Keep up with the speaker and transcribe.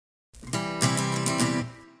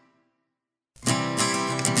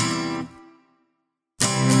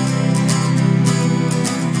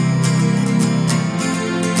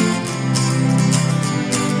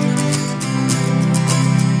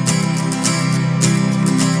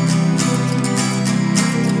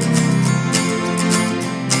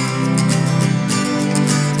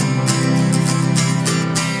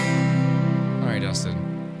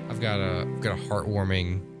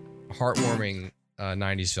heartwarming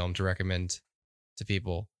 90s film to recommend to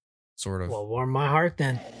people, sort of. Well, warm my heart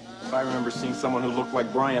then. I remember seeing someone who looked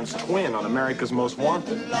like Brian's twin on America's Most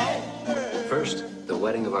Wanted. First, the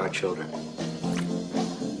wedding of our children.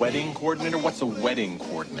 Wedding coordinator? What's a wedding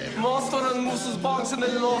coordinator?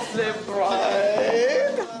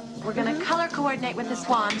 We're gonna color coordinate with the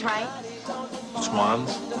swans, right?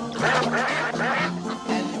 Swans?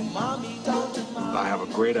 I have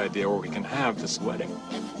a great idea where we can have this wedding.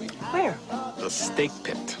 Where? The steak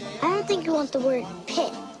pit. I don't think you want the word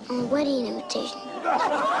pit on a wedding invitation.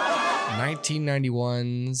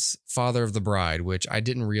 1991's Father of the Bride, which I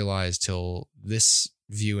didn't realize till this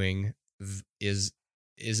viewing is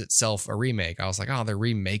itself a remake. I was like, oh, they're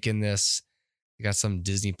remaking this. They got some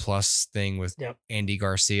Disney Plus thing with Andy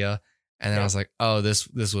Garcia. And then I was like, oh, this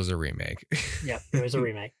was a remake. Yep, it was a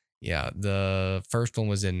remake. Yeah, the first one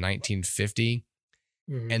was in 1950.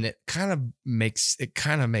 Mhm. And it kind of makes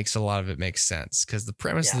a lot of it make sense, because the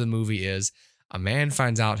premise of the movie is a man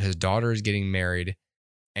finds out his daughter is getting married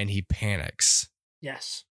and he panics.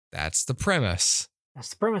 Yes, That's the premise. that's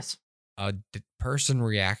the premise. A person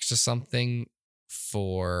reacts to something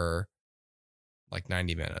for like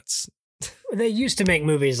 90 minutes. They used to make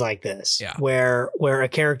movies like this, Yeah. where a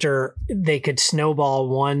character, they could snowball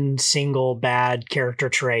one single bad character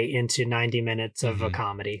trait into 90 minutes of a Mhm.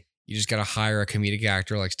 comedy. You just got to hire a comedic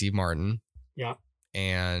actor like Steve Martin. Yeah.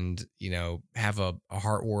 And, have a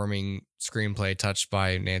heartwarming screenplay touched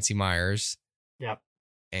by Nancy Myers. Yep.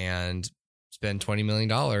 And spend $20 million.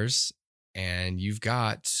 And you've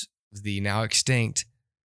got the now extinct,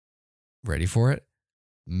 ready for it,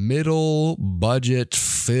 middle budget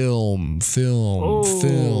film.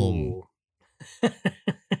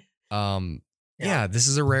 Oh. Yeah, this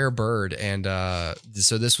is a rare bird. And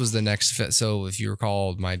so this was the next so if you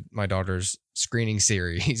recall my daughter's screening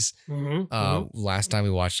series, last time we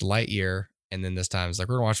watched Lightyear, and then this time it's like,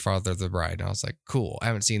 we're gonna watch Father of the Bride. And I was like, cool. I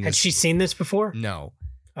haven't seen this. Had she seen this before? No.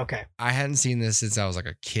 Okay. I hadn't seen this since I was like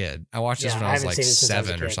a kid. I watched this when I was like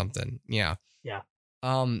 7 or something. Yeah. Yeah.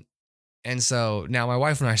 And so now my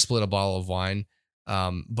wife and I split a bottle of wine.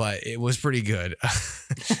 But it was pretty good.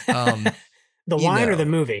 The wine or the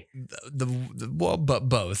movie? Well, but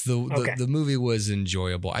both. Okay. The movie was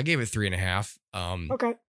enjoyable. I gave it 3.5.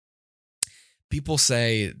 Okay. People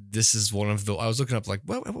say this is one of the. I was looking up like,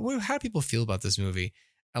 how do people feel about this movie?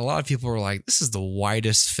 And a lot of people were like, this is the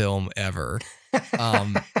whitest film ever.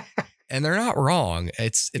 And they're not wrong.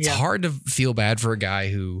 It's hard to feel bad for a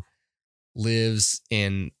guy who lives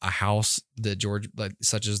in a house that George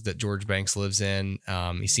Banks lives in.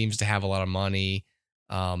 He seems to have a lot of money.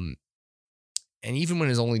 And even when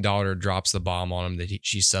his only daughter drops the bomb on him that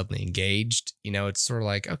she's suddenly engaged, it's sort of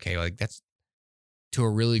like, okay, like that's to a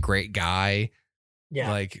really great guy. Yeah.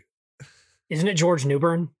 Like, isn't it George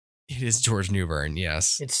Newbern? It is George Newbern.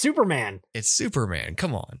 Yes. It's Superman.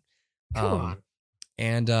 Come on. Come on.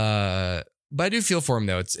 And, but I do feel for him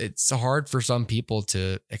though. It's hard for some people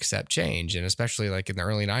to accept change. And especially like in the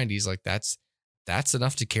early 90s, like that's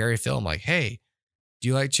enough to carry a film. Like, hey, do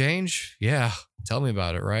you like change? Yeah. Tell me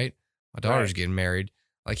about it. Right. My daughter's getting married.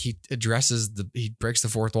 Like he breaks the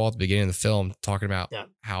fourth wall at the beginning of the film, talking about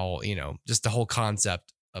how, just the whole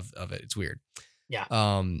concept of it. It's weird. Yeah.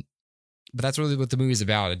 But that's really what the movie's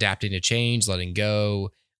about: adapting to change, letting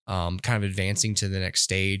go, kind of advancing to the next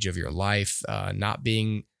stage of your life, not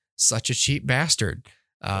being such a cheap bastard,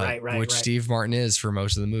 which Steve Martin is for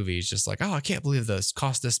most of the movie. He's just like, oh, I can't believe this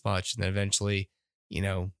cost this much. And then eventually,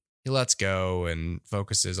 he lets go and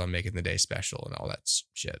focuses on making the day special and all that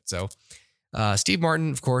shit. So Steve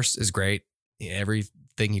Martin, of course, is great.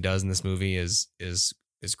 Everything he does in this movie is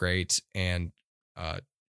great and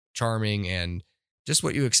charming, and just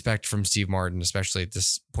what you expect from Steve Martin, especially at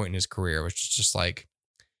this point in his career, which is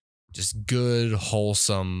just good,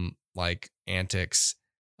 wholesome, like antics.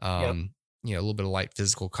 A little bit of light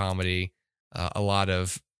physical comedy, a lot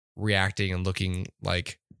of reacting and looking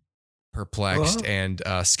like perplexed and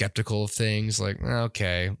skeptical of things, like,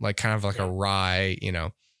 okay, like kind of like a wry,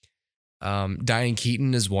 Diane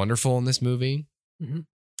Keaton is wonderful in this movie.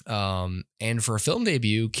 Mm-hmm. And for a film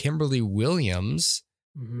debut, Kimberly Williams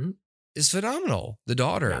is phenomenal. The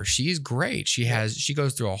daughter, she's great. She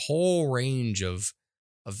goes through a whole range of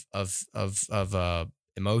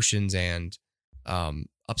emotions and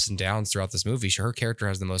ups and downs throughout this movie. Her character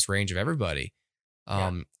has the most range of everybody.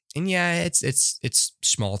 And it's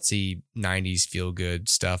schmaltzy 90s feel good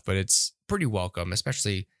stuff, but it's pretty welcome,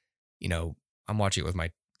 especially, I'm watching it with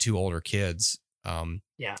my 2 older kids. The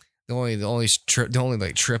only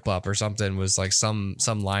like trip up or something was like some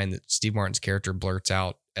line that Steve Martin's character blurts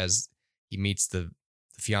out as he meets the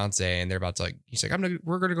fiance, and they're about to like, he's like,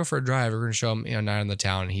 we're gonna go for a drive. We're gonna show him, Night on the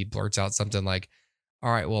Town. And he blurts out something like,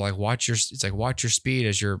 all right, well, like watch your speed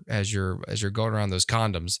as you're going around those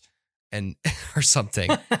condoms and or something.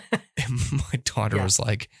 And my daughter was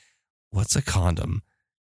like, what's a condom?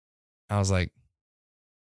 I was like,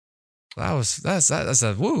 that's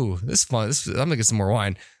a woo, this is fun. I'm gonna get some more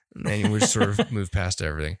wine. And we just sort of moved past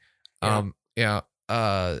everything. So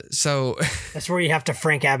that's where you have to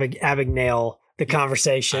Frank Abagnale the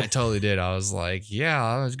conversation. I totally did. I was like,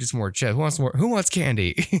 let's get some more chips. Who wants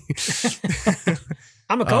candy?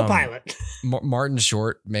 I'm a co-pilot. Martin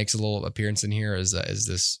Short makes a little appearance in here as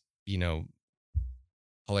this,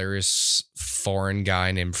 hilarious foreign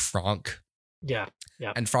guy named Frank. Yeah.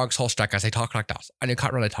 Yeah. And Frank's whole strike, they talk like this, and you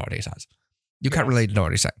can't really tell what he says. You can't really know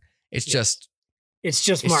what he's saying. It's just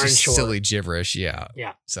Martin Short. Silly gibberish. Yeah.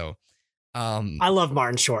 Yeah. So, I love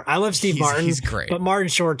Martin Short. I love Steve Martin. He's great. But Martin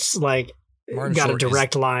Short's got a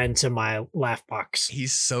direct line to my laugh box.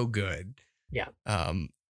 He's so good. Yeah.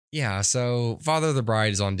 So Father of the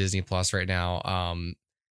Bride is on Disney Plus right now.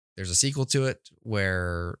 There's a sequel to it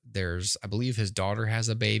where I believe his daughter has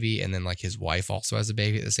a baby, and then like his wife also has a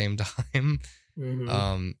baby at the same time.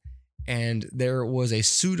 Mm-hmm. And there was a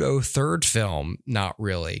pseudo third film. Not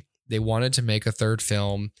really. They wanted to make a third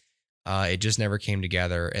film. It just never came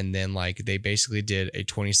together. And then like they basically did a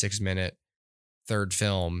 26-minute third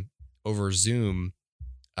film over Zoom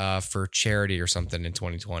for charity or something in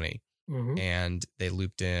 2020. Mm-hmm. And they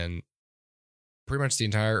looped in pretty much the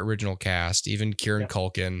entire original cast, even Kieran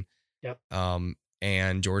Culkin. Yep.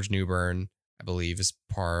 And George Newbern, I believe, is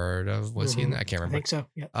part of, was he in that? I can't remember. I think so.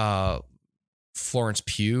 Yep. Florence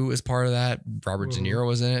Pugh is part of that. Robert De Niro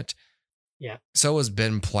was in it. Yeah. So was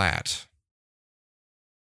Ben Platt.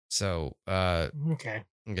 So, okay.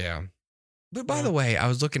 Yeah. But by the way, I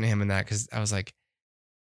was looking at him in that because I was like,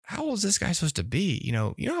 how old is this guy supposed to be? You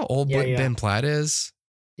know how old Ben Platt is?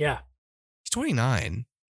 Yeah. He's 29.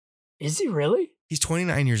 Is he really? He's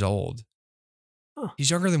 29 years old. Huh. He's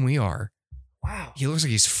younger than we are. Wow. He looks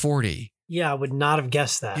like he's 40. Yeah, I would not have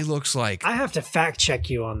guessed that. He looks like... I have to fact check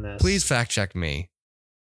you on this. Please fact check me.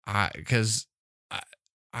 Because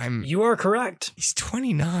I'm... You are correct. He's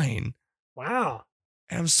 29. Wow.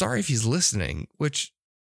 And I'm sorry if he's listening, which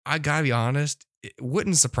I gotta be honest, it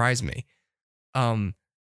wouldn't surprise me. I'm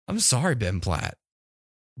sorry, Ben Platt,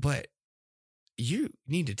 but you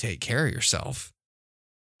need to take care of yourself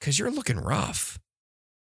because you're looking rough.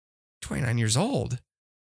 29 years old.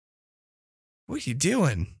 What are you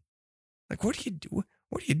doing? Like, what are you doing?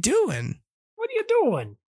 What are you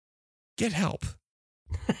doing? Get help.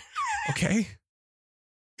 Okay.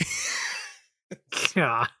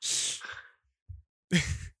 Yeah.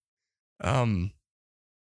 All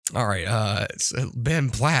right. So Ben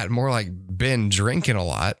Platt, more like Ben drinking a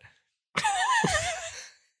lot.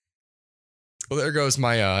 Well, there goes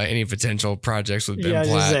my any potential projects with Ben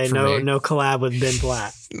Platt. Just say, no collab with Ben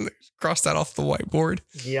Platt. Cross that off the whiteboard.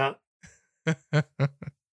 Yep.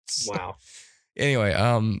 So, wow. Anyway,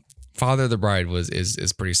 Father of the Bride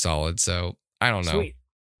is pretty solid. So I don't know. Sweet.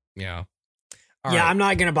 Yeah. All right. I'm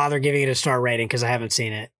not gonna bother giving it a star rating because I haven't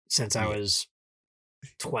seen it since I was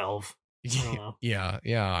 12. I don't know. Yeah.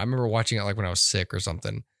 I remember watching it like when I was sick or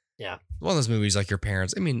something. Yeah. One of those movies like your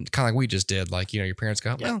parents, I mean, kind of like we just did, like, your parents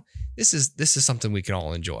go, well, this is something we can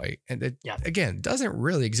all enjoy. And it, again, doesn't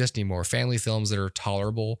really exist anymore. Family films that are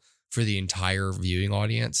tolerable for the entire viewing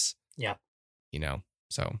audience. Yeah.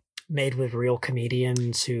 So. Made with real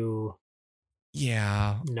comedians who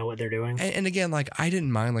know what they're doing. And again, like, I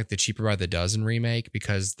didn't mind like the Cheaper by the Dozen remake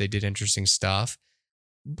because they did interesting stuff.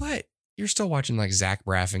 But you're still watching like Zach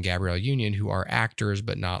Braff and Gabrielle Union, who are actors,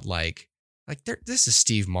 but not like this is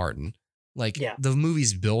Steve Martin. Like the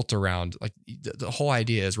movie's built around like the whole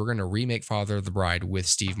idea is we're going to remake Father of the Bride with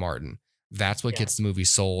Steve Martin. That's what gets the movie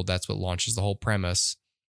sold. That's what launches the whole premise.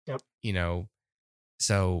 Yep.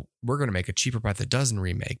 So we're going to make a Cheaper by the Dozen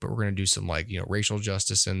remake, but we're going to do some like, racial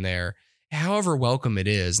justice in there. However welcome it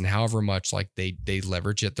is and however much like they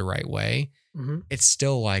leverage it the right way. Mm-hmm. It's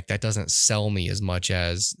still like that doesn't sell me as much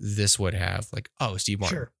as this would have. Like, oh, Steve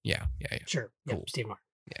Martin. Sure. Yeah. Sure. Cool. Yep. Steve Martin.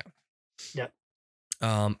 Yeah. Yep.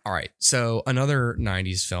 All right. So another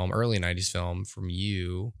 90s film, early 90s film from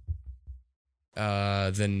you.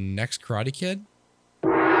 The Next Karate Kid.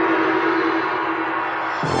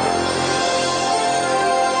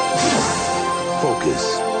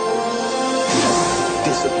 Focus.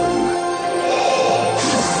 Discipline.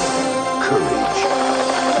 Courage.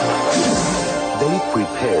 They've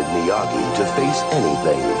prepared Miyagi to face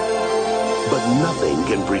anything, but nothing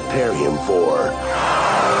can prepare him for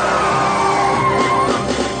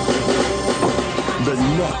the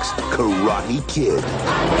Next, Karate Kid.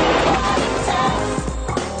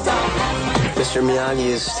 Mr. Miyagi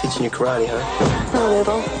is teaching you karate, huh? A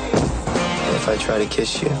little. If I try to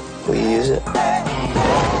kiss you, will you use it?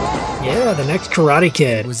 Yeah, the next Karate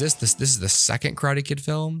Kid. Was this is the second Karate Kid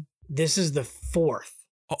film? This is the fourth.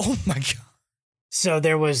 Oh my god. So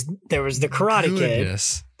there was the Karate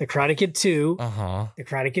Goodness. Kid, the Karate Kid 2, the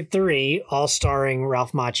Karate Kid 3, all starring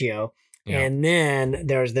Ralph Macchio. Yeah. And then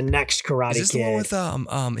there's the next Karate Kid. Is this the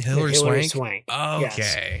one with Hilary Swank? Okay.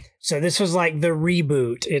 Yes. So this was like the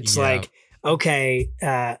reboot. It's like, okay,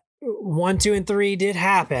 1, 2, and 3 did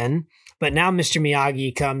happen, but now Mr.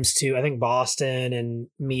 Miyagi comes to, I think, Boston and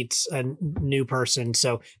meets a new person.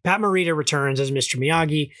 So Pat Morita returns as Mr.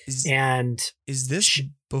 Miyagi. Is this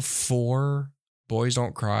before Boys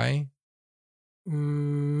Don't Cry?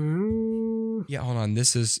 Yeah, hold on.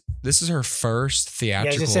 This is her first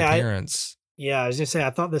theatrical appearance. I was gonna say, I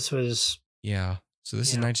thought this was. Yeah. So this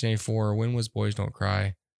is 1984. When was Boys Don't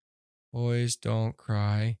Cry? Boys Don't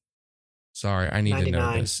Cry. Sorry, I need 99. to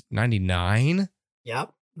know this. 99?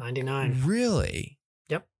 Yep, 99. Really?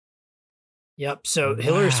 Yep. So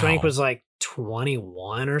Hilary Swank was like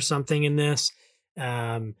 21 or something in this.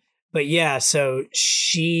 But yeah, so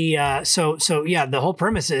she, so yeah, the whole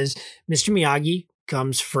premise is Mr. Miyagi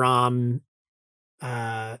comes from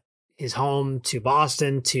his home to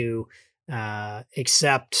Boston to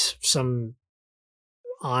accept some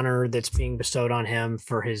honor that's being bestowed on him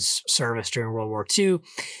for his service during World War II.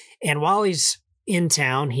 And while he's in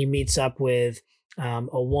town, he meets up with a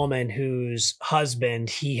woman whose husband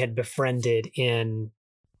he had befriended in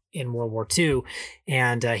World War II,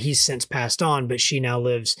 and he's since passed on, but she now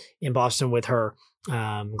lives in Boston with her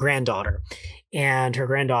granddaughter. And her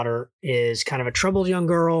granddaughter is kind of a troubled young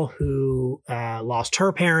girl who lost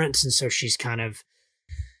her parents, and so she's kind of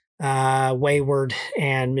wayward,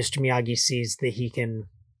 and Mr. Miyagi sees that he can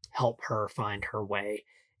help her find her way.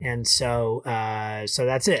 And so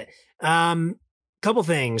that's it. Couple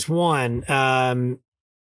things. One,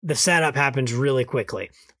 the setup happens really quickly.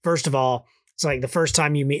 First of all, it's like the first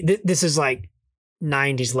time you meet, this is like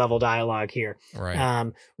 90s level dialogue here.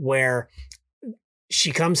 Right. Where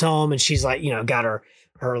she comes home and she's like, got her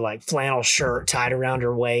like flannel shirt tied around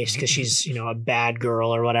her waist because she's, a bad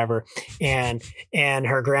girl or whatever. And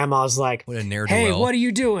her grandma's like, what a ne'er-do-well. Hey, what are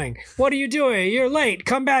you doing? What are you doing? You're late.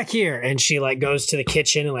 Come back here. And she like goes to the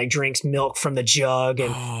kitchen and like drinks milk from the jug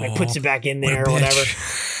and like puts it back in there or whatever.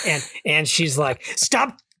 And she's like,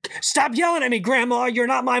 Stop yelling at me, Grandma. You're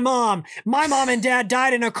not my mom. My mom and dad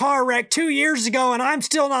died in a car wreck 2 years ago, and I'm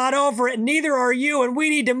still not over it. Neither are you, and we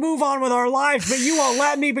need to move on with our lives, but you won't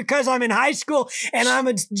let me because I'm in high school, and I'm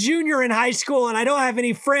a junior in high school, and I don't have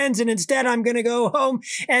any friends, and instead I'm going to go home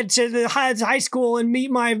and to the high school and meet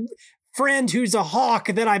my friend who's a hawk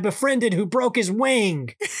that I befriended who broke his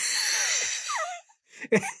wing.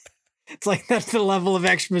 It's like that's the level of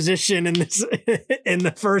exposition in this in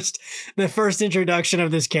the first introduction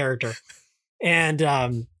of this character, and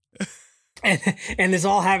this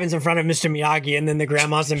all happens in front of Mr. Miyagi, and then the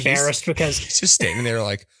grandma's embarrassed because he's just standing there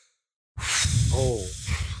like, oh,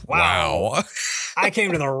 wow. I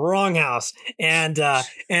came to the wrong house, and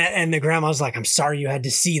the grandma's like, I'm sorry you had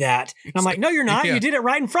to see that. And I'm like, no, you're not. Yeah. You did it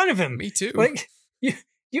right in front of him. Me too. Like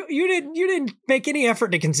You didn't make any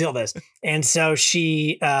effort to conceal this. And so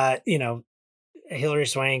she, Hilary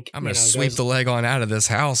Swank. I'm going to sweep the leg on out of this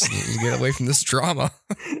house and get away from this drama.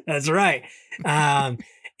 That's right. So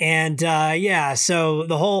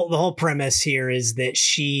the whole premise here is that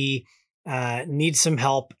she needs some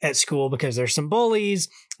help at school because there's some bullies.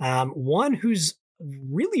 One who's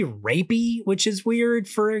really rapey, which is weird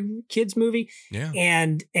for a kid's movie. Yeah.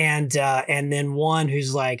 And then one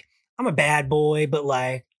who's like, I'm a bad boy, but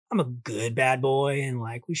like I'm a good bad boy, and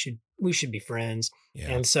like we should be friends. Yeah.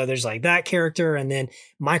 And so there's like that character, and then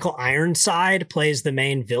Michael Ironside plays the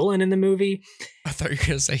main villain in the movie. I thought you were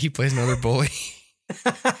gonna say he plays another bully.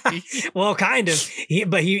 Well, kind of. He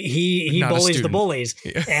bullies the bullies,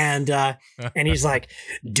 yeah. And he's like,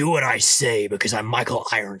 "Do what I say because I'm Michael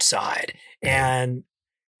Ironside," and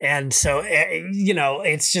so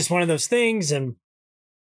it's just one of those things. And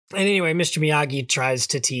anyway, Mr. Miyagi tries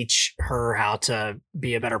to teach her how to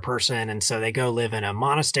be a better person. And so they go live in a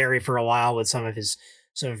monastery for a while with some of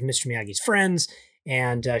Mr. Miyagi's friends.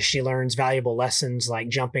 And she learns valuable lessons like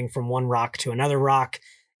jumping from one rock to another rock,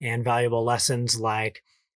 and valuable lessons like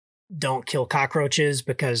don't kill cockroaches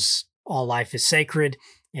because all life is sacred,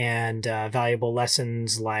 and valuable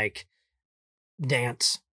lessons like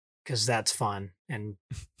dance because that's fun and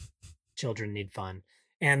children need fun.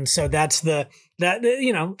 And so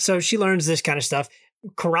so she learns this kind of stuff.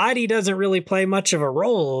 Karate doesn't really play much of a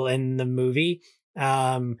role in the movie.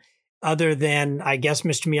 Other than, I guess,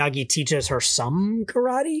 Mr. Miyagi teaches her some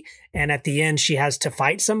karate, and at the end she has to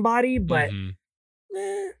fight somebody, but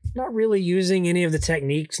not really using any of the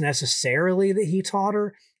techniques necessarily that he taught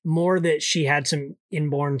her. More that she had some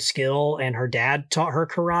inborn skill, and her dad taught her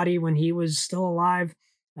karate when he was still alive,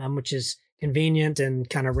 which is convenient and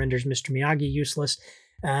kind of renders Mr. Miyagi useless.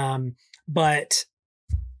 But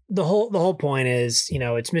the whole point is,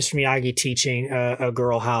 it's Mr. Miyagi teaching a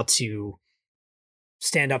girl how to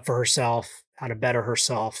stand up for herself, how to better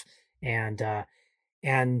herself, and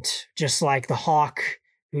just like the hawk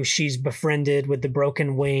who she's befriended with the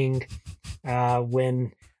broken wing,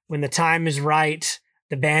 when the time is right,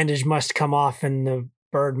 the bandage must come off and the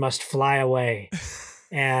bird must fly away.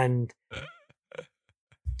 And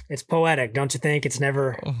it's poetic, don't you think?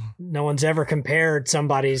 No one's ever compared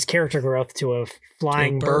somebody's character growth to a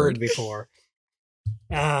flying bird before.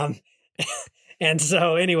 And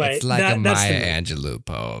so anyway, it's like a Maya Angelou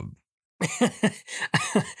poem.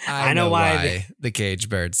 I know why the cage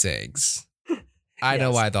bird sings. I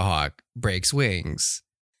know why the hawk breaks wings.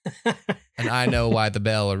 And I know why the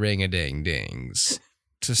bell ring-a-ding-dings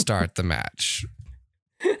to start the match.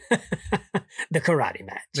 The karate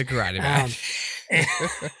match. The karate match.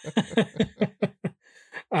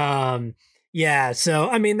 Yeah, so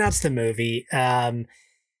I mean that's the movie. How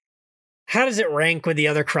does it rank with the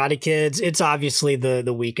other Karate Kids? It's obviously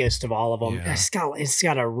the weakest of all of them. Yeah. It's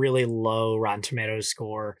got a really low Rotten Tomatoes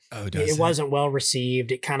score. Oh, does it wasn't well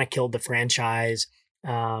received. It kind of killed the franchise.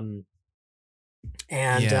 Pat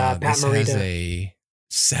Morita has a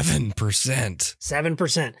 7%.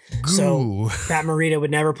 7%. Goo. So Pat Morita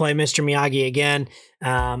would never play Mr. Miyagi again.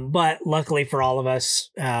 But luckily for all of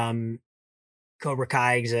us, Cobra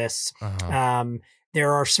Kai exists.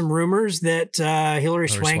 There are some rumors that Hilary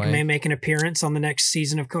Swank may make an appearance on the next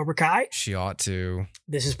season of Cobra Kai. She ought to.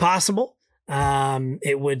 This is possible.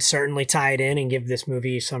 It would certainly tie it in and give this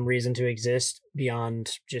movie some reason to exist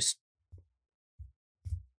beyond just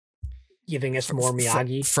giving us more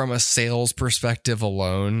Miyagi. From a sales perspective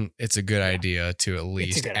alone, it's a good idea to at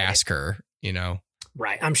least ask her,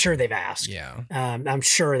 Right. I'm sure they've asked. Yeah. I'm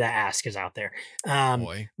sure that ask is out there.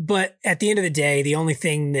 Boy. But at the end of the day, the only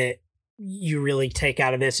thing that you really take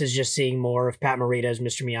out of this is just seeing more of Pat Morita as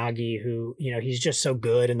Mr. Miyagi, who, he's just so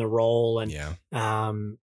good in the role. And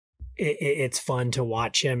it's fun to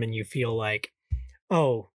watch him, and you feel like,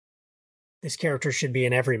 oh, this character should be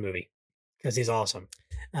in every movie because he's awesome.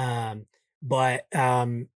 But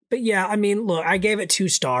yeah, I mean, look, I gave it 2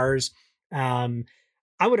 stars. I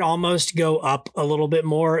would almost go up a little bit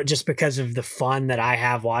more just because of the fun that I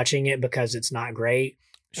have watching it, because it's not great.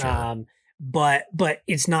 Sure. But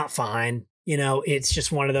it's not fine. It's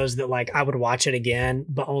just one of those that like I would watch it again,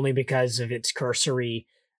 but only because of its cursory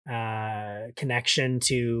connection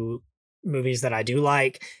to movies that I do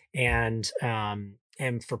like, and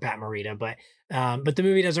for Pat Morita. But the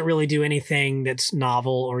movie doesn't really do anything that's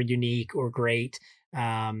novel or unique or great.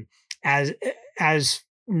 As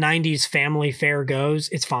 90s family fare goes,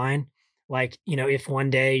 it's fine. Like, if one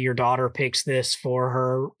day your daughter picks this for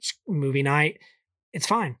her movie night, it's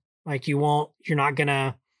fine. Like you're not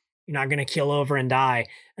gonna kill over and die.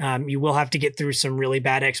 You will have to get through some really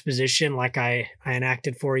bad exposition like I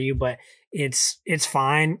enacted for you, but it's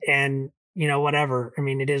fine. And whatever. I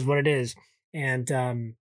mean, it is what it is.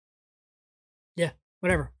 And yeah,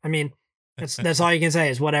 whatever. I mean, that's all you can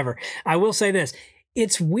say is whatever. I will say this.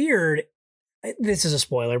 It's weird. This is a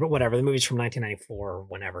spoiler, but whatever. The movie's from 1994 or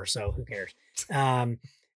whenever, so who cares?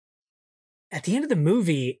 At the end of the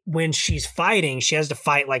movie, when she's fighting, she has to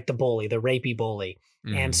fight like the bully, the rapey bully.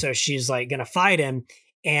 And so she's like going to fight him.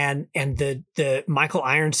 And the Michael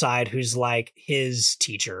Ironside, who's like his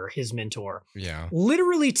teacher, his mentor,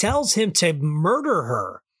 literally tells him to murder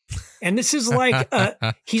her. And this is like,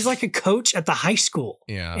 he's like a coach at the high school.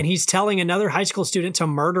 Yeah. And he's telling another high school student to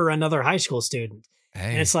murder another high school student.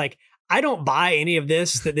 Hey. And it's like, I don't buy any of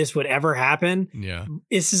this, that this would ever happen. Yeah.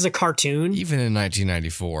 This is a cartoon. Even in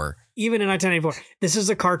 1994. This is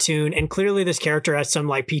a cartoon. And clearly this character has some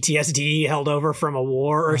like PTSD held over from a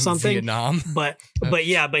war or something. Vietnam. But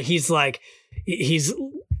he's like, she's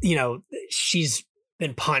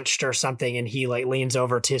been punched or something. And he like leans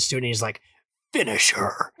over to his student. And he's like, finish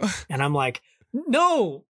her. And I'm like,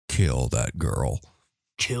 no. Kill that girl.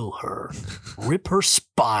 Kill her. Rip her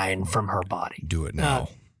spine from her body. Do it now.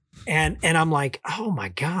 And I'm like, oh my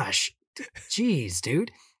gosh, geez,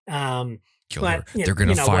 dude. Kill her. They're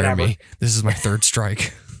gonna fire me. This is my 3rd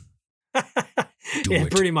strike. Do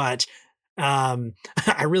it. Pretty much. I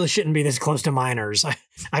really shouldn't be this close to minors.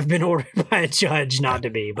 I've been ordered by a judge not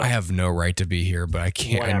to be. But I have no right to be here, but I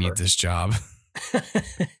can't. Whatever. I need this job.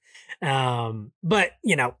 But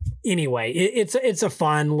anyway, it's a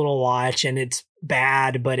fun little watch, and it's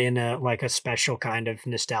bad, but in a special kind of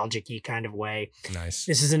nostalgic-y kind of way. Nice.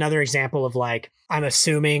 This is another example of I'm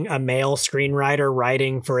assuming a male screenwriter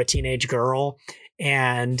writing for a teenage girl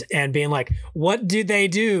and being like, what do they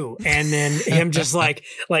do? And then him just like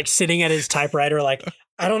sitting at his typewriter, I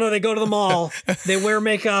don't know. They go to the mall, they wear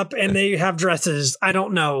makeup, and they have dresses. I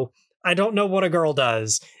don't know what a girl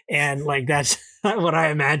does. And that's what I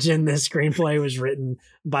imagine this screenplay was written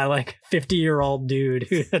by 50-year-old dude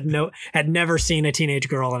who had never seen a teenage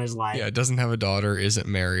girl in his life. Yeah, doesn't have a daughter, isn't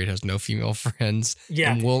married, has no female friends.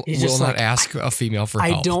 Yeah, and will not ask a female for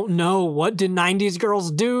help. I don't know. What do 90s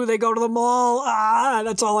girls do? They go to the mall.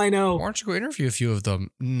 That's all I know. Why don't you go interview a few of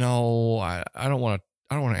them? No, I don't want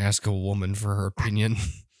to ask a woman for her opinion.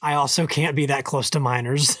 I also can't be that close to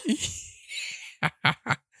minors.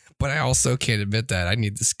 But I also can't admit that. I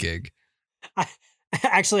need this gig. I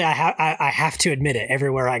have to admit it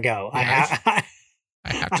everywhere I go. Yeah,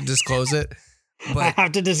 I have to disclose it. But I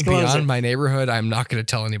have to disclose beyond it. my neighborhood, I'm not going to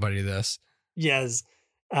tell anybody this. Yes.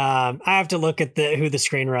 I have to look at who the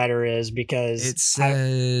screenwriter is because it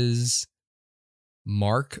says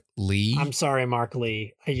Mark Lee. I'm sorry, Mark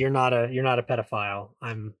Lee. You're not a pedophile.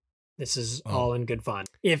 This is all in good fun.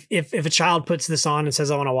 If a child puts this on and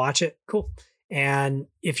says I want to watch it, cool. And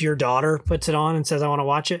if your daughter puts it on and says I want to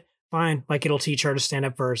watch it, fine. It'll teach her to stand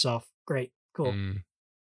up for herself. Great. Cool.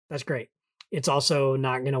 That's great. It's also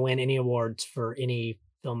not going to win any awards for any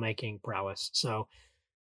filmmaking prowess. So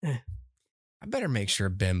I better make sure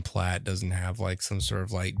Ben Platt doesn't have some sort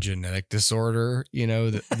of genetic disorder,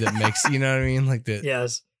 that makes, you know what I mean? That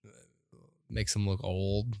yes. Makes him look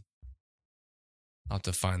old. I'll have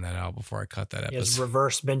to find that out before I cut that episode. Yes,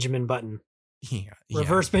 reverse Benjamin Button. Yeah.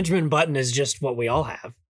 Reverse Benjamin Button is just what we all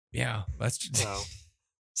have. Yeah, that's just...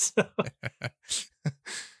 So. All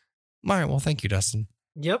right, well, thank you, Dustin.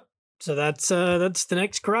 Yep. So that's the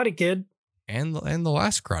next Karate Kid. And the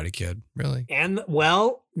last Karate Kid, really. And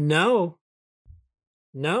no.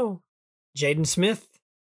 Jaden Smith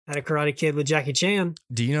had a Karate Kid with Jackie Chan.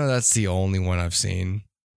 Do you know that's the only one I've seen?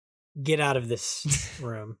 Get out of this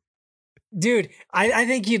room. Dude, I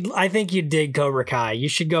think you'd dig Cobra Kai. You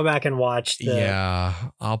should go back and watch Yeah,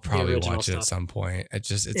 I'll probably watch it stuff. at some point.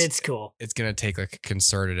 It's cool. It's gonna take a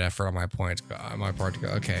concerted effort on my part to go,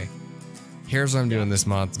 okay, here's what I'm doing this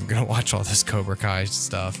month. I'm gonna watch all this Cobra Kai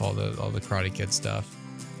stuff, all the Karate Kid stuff.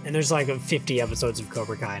 And there's 50 episodes of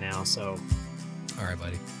Cobra Kai now, so all right,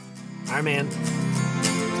 buddy. All right, man.